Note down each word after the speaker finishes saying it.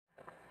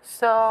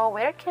So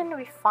where can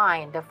we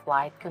find the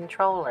flight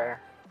controller?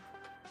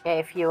 Yeah,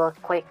 if you will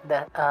click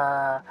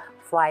the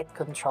flight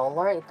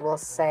controller, it will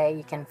say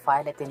you can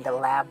find it in the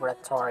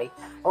laboratory.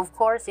 Of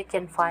course, you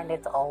can find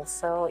it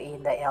also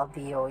in the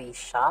LDOE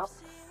shop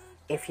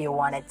if you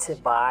wanted to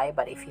buy,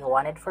 but if you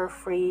want it for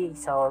free,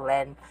 so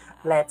then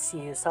let's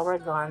use our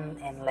gun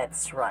and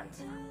let's run.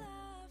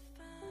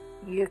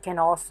 You can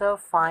also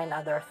find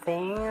other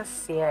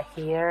things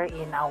here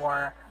in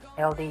our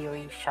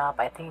LDOE shop.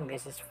 I think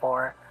this is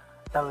for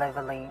the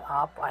leveling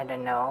up, I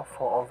don't know,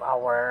 for of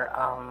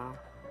our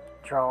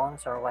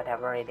drones or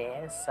whatever it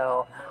is.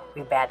 So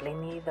we badly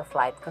need the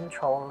flight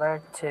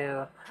controller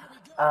to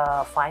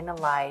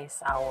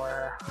finalize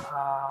our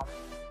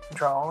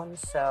drone.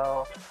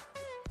 So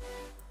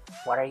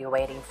what are you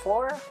waiting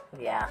for?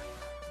 Yeah,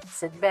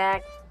 sit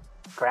back,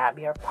 grab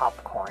your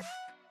popcorn.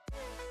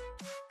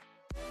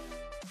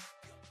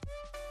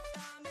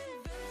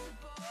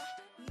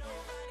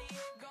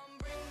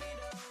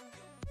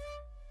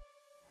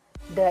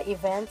 The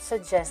event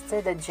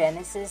suggested a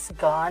Genesis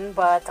gun,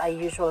 but I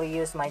usually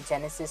use my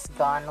Genesis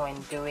gun when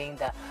doing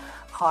the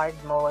hard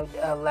mode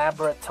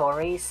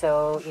laboratory.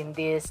 So in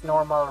this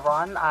normal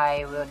run,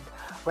 I would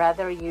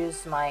rather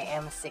use my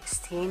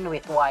M16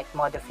 with white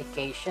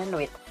modification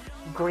with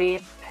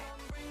grip,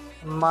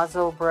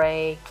 muzzle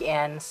brake,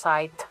 and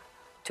sight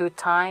 2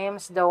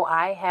 times. Though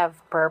I have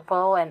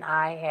purple and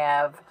I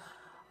have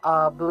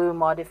blue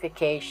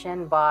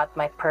modification, but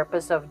my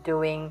purpose of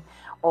doing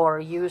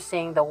or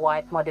using the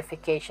white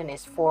modification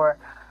is for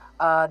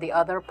the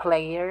other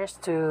players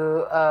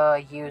to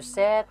use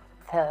it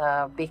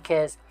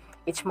because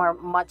it's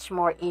much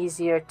more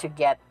easier to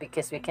get,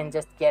 because we can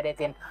just get it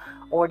in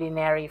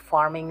ordinary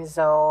farming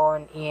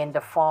zone in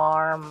the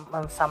farm,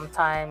 and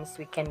sometimes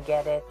we can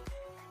get it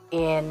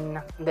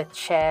in the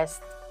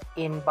chest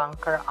in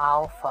bunker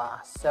alpha.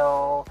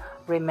 So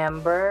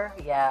remember,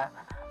 yeah,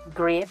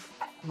 grip,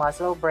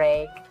 muzzle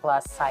brake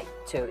plus sight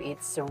 2.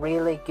 It's a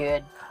really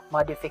good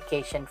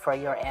modification for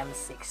your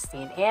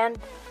M16. And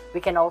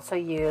we can also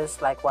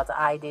use, like what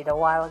I did a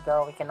while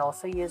ago, we can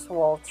also use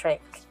wall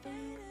trick.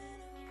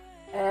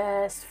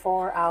 As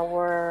for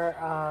our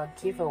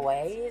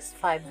giveaways,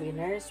 5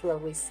 winners will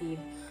receive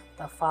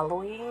the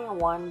following: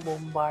 1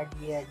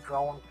 Bombardier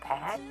drone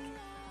pack,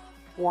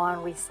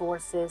 1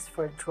 resources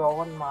for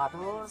drone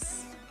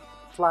models,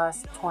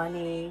 plus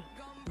 20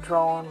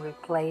 drone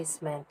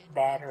replacement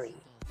battery.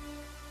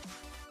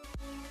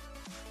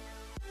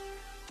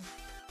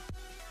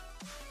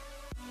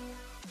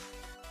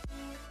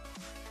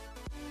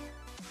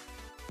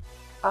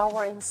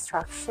 Our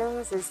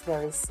instructions is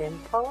very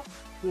simple.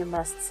 You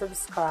must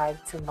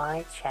subscribe to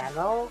my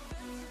channel.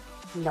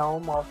 No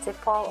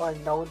multiple or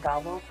no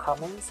double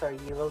comments or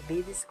you will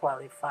be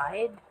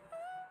disqualified.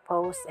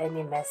 Post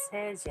any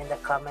message in the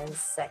comments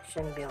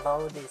section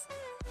below this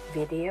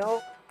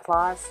video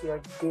plus your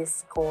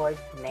Discord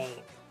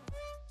name.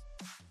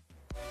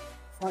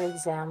 For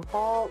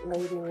example,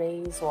 Lady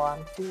Rays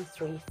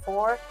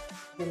 1234,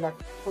 do not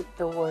put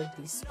the word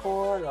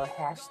Discord or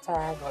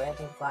hashtag or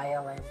any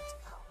violent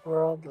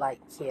word like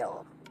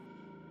kill.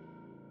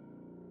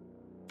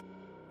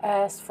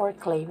 As for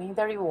claiming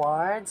the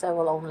rewards, I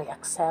will only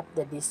accept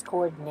the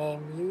Discord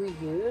name you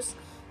use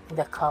in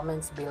the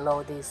comments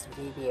below this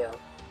video.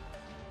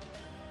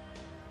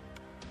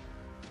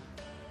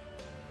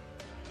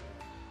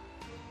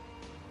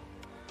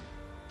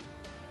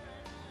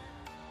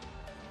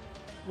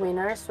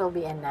 Winners will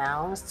be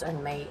announced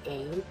on May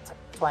 8,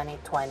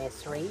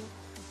 2023,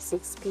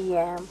 6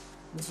 p.m.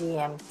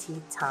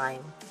 GMT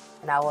time,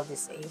 and I will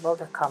disable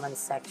the comment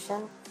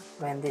section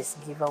when this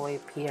giveaway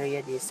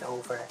period is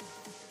over.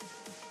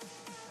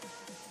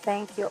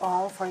 Thank you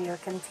all for your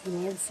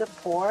continued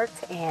support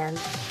and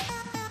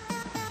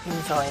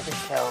enjoy the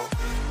show.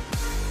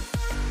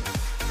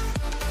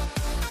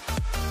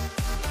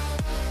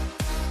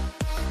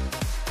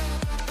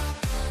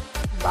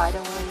 By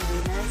the way,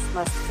 winners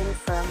must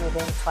confirm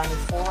within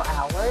 24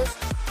 hours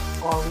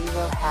or we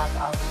will have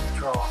a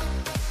redraw.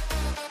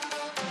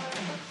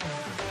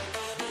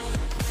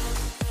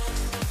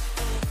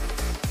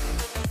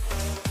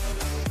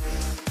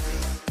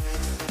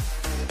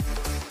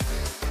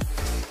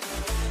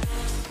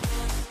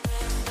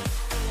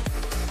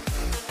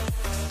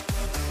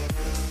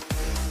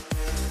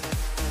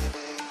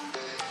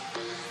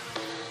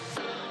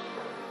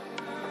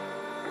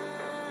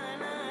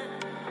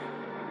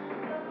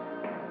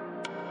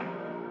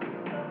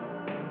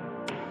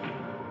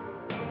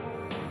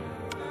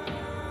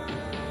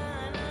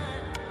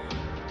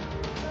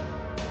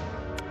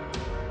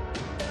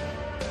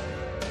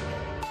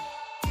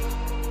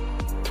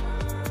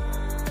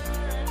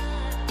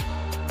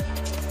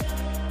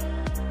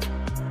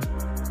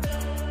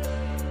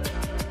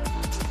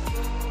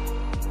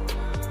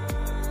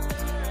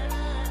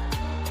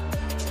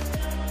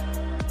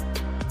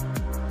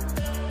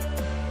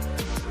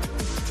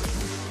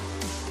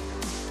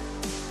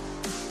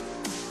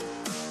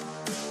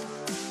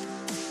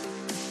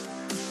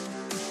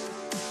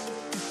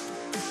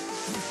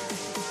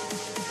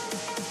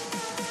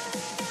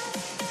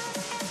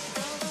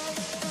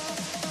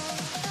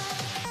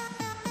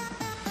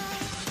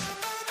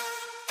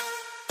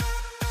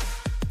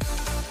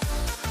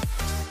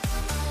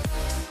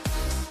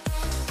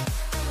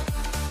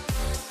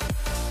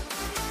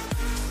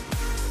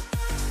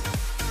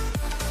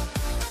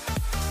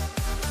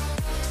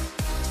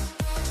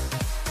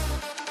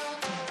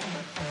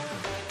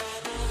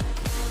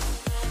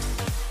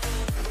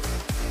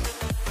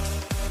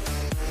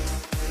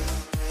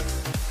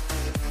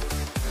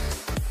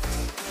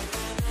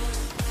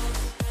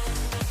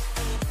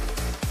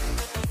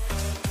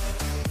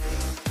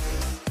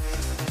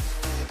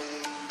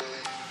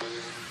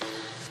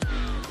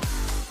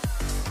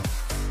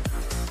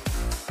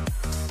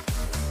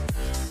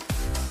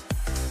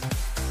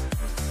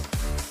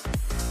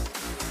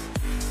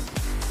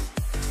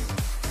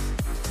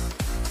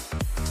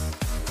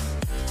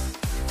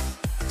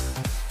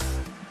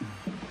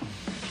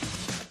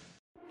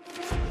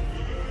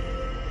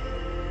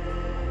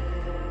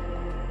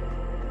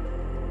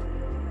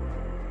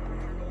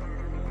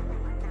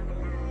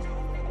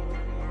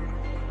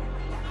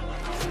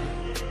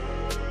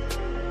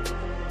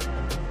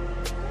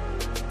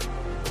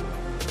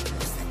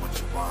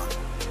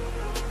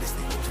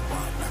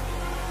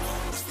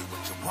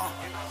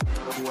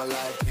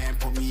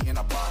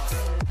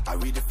 I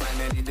redefine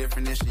any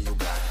definition you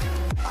got.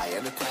 I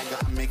am the tiger,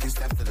 I'm making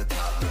steps to the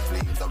top. The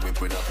flames, I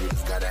whip it up, you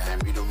just gotta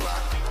hand me the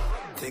rock.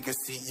 Take a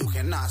seat, you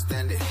cannot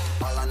stand it.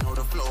 All I know,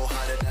 the flow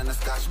harder than a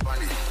Scotch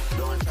bunny.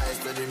 Don't try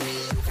studying me,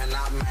 you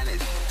cannot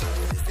manage.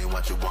 This ain't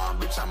what you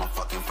want, bitch, I'm a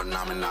fucking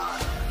phenomenon.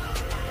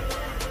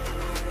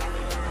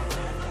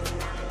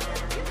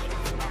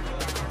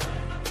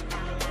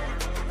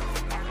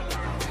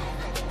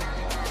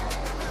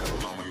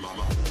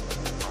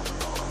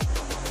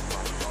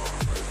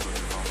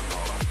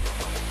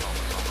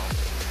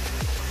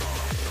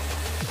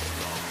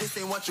 This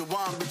ain't what you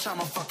want, bitch, I'm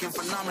a fucking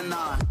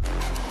phenomenon.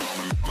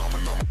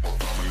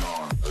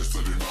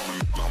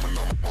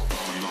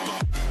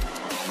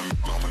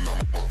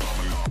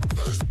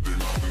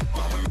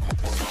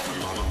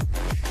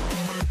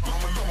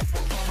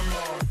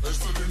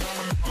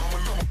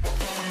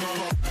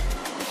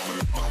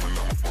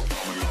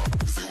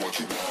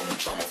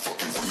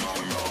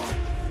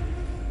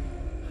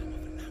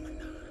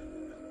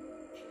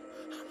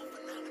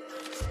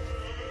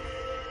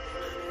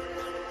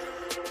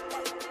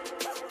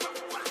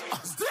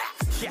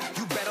 Yeah,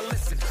 you better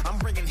listen. I'm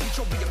bringing heat.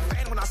 You'll be a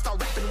fan when I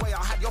start rapping. Way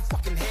I'll have your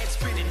fucking head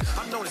spinning.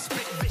 I'm known as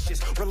spit vicious.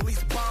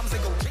 Release bombs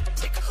and go tick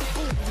tick.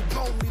 Boom, you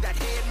blown me that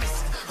head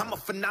missing. I'm a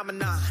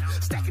phenomenon.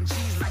 Stacking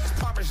cheese like it's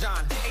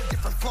Parmesan. 8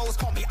 different flows,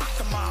 call me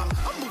Octomom.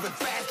 I'm moving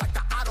fast like the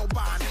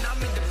Autobahn. And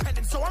I'm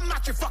independent, so I'm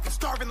not your fucking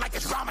starving like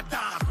it's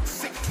Ramadan.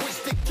 Sick,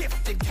 twisted,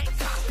 gifted. Can't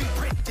copy,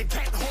 printed.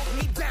 Can't hold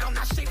me down.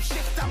 I shape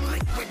shift, I'm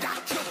liquid.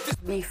 I killed this.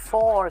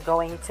 Before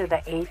going to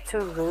the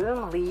A2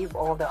 room, leave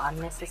all the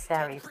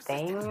unnecessary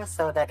things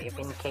so that if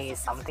in case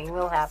something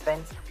will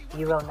happen,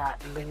 you will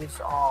not lose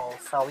all.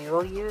 So we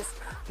will use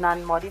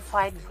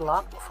non-modified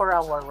Glock for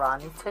our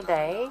run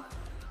today.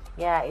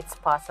 Yeah, it's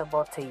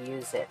possible to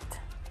use it.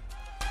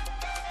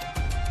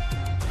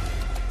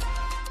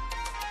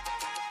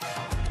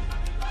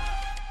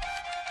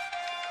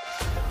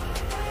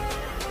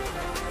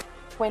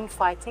 When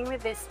fighting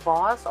with this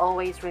boss,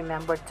 always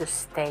remember to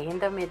stay in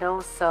the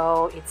middle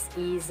so it's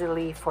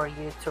easily for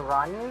you to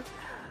run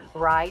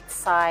right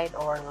side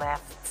or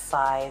left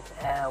side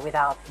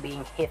without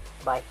being hit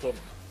by him.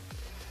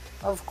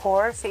 Of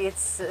course,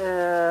 it's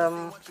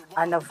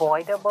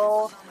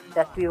unavoidable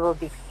that we will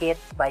be hit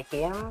by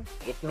him.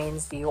 It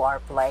means you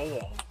are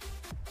playing.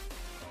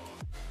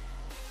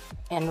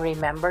 And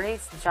remember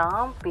his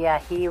jump. Yeah,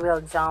 he will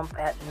jump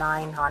at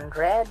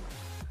 900.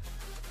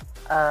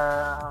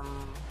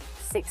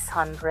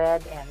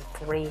 600 and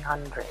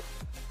 300.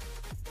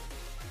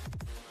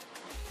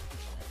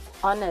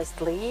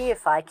 Honestly,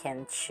 if I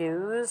can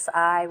choose,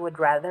 I would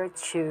rather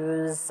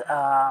choose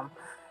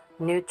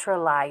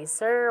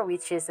neutralizer,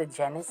 which is a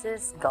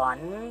Genesis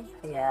gun.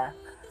 Yeah,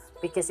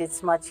 because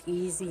it's much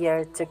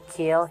easier to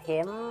kill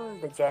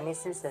him. The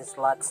Genesis has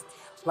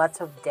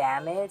lots of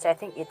damage. I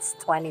think it's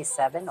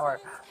 27 or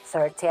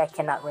 30. I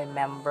cannot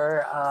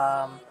remember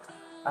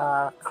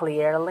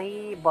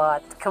clearly,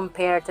 but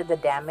compared to the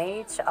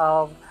damage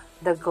of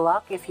the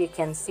Glock, if you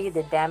can see,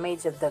 the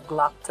damage of the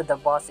Glock to the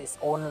boss is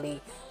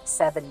only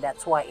 7.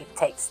 That's why it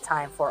takes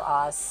time for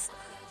us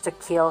to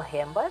kill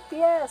him. But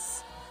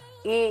yes,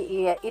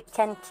 it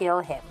can kill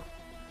him.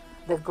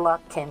 The Glock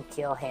can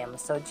kill him.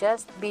 So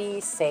just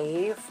be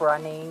safe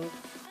running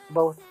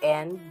both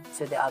ends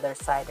to the other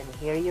side. And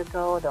here you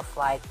go, the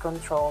flight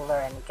controller,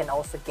 and you can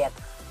also get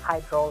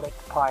hydraulic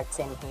parts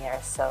in here.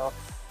 So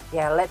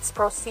yeah, let's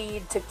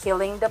proceed to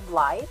killing the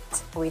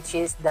Blight, which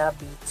is the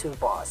B2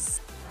 boss.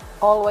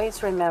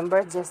 Always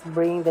remember, just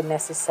bring the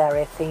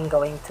necessary thing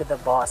going to the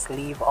boss.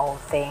 Leave all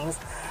things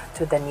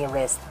to the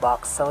nearest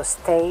box. So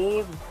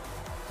stay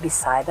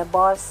beside the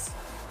boss.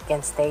 You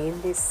can stay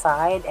in this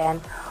side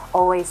and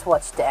always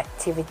watch the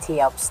activity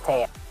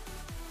upstairs.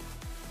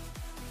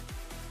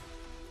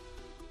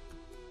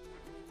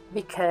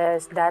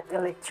 Because that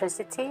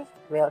electricity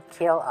will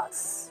kill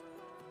us.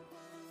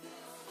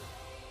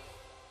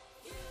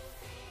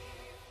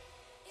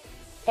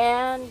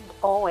 And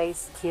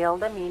always kill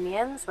the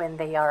minions when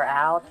they are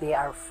out. They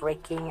are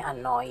freaking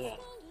annoying.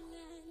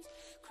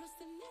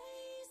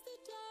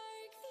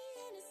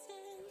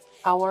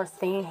 Our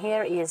thing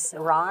here is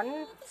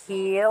run,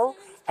 heal,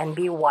 and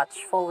be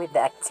watchful with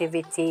the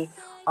activity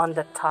on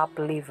the top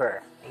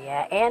lever.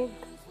 Yeah, and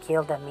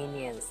kill the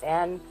minions.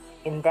 And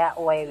in that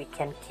way, we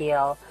can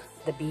kill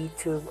the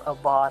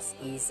B2 boss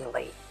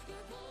easily.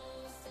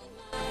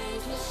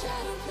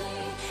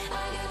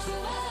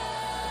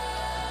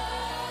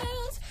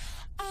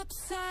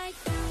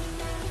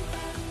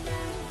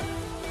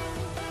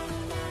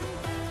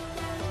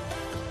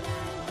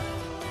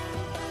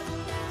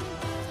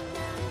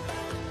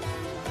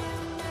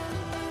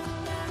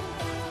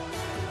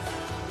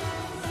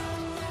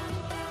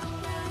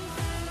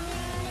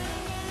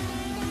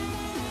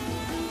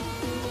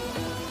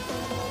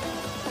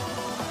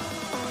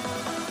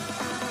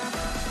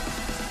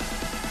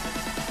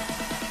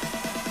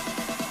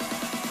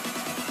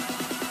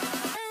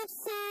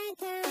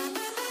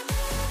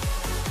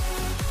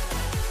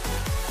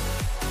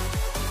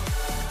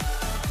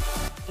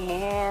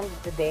 And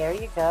there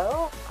you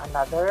go,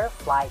 another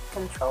flight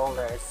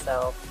controller.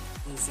 So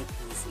easy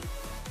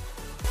peasy.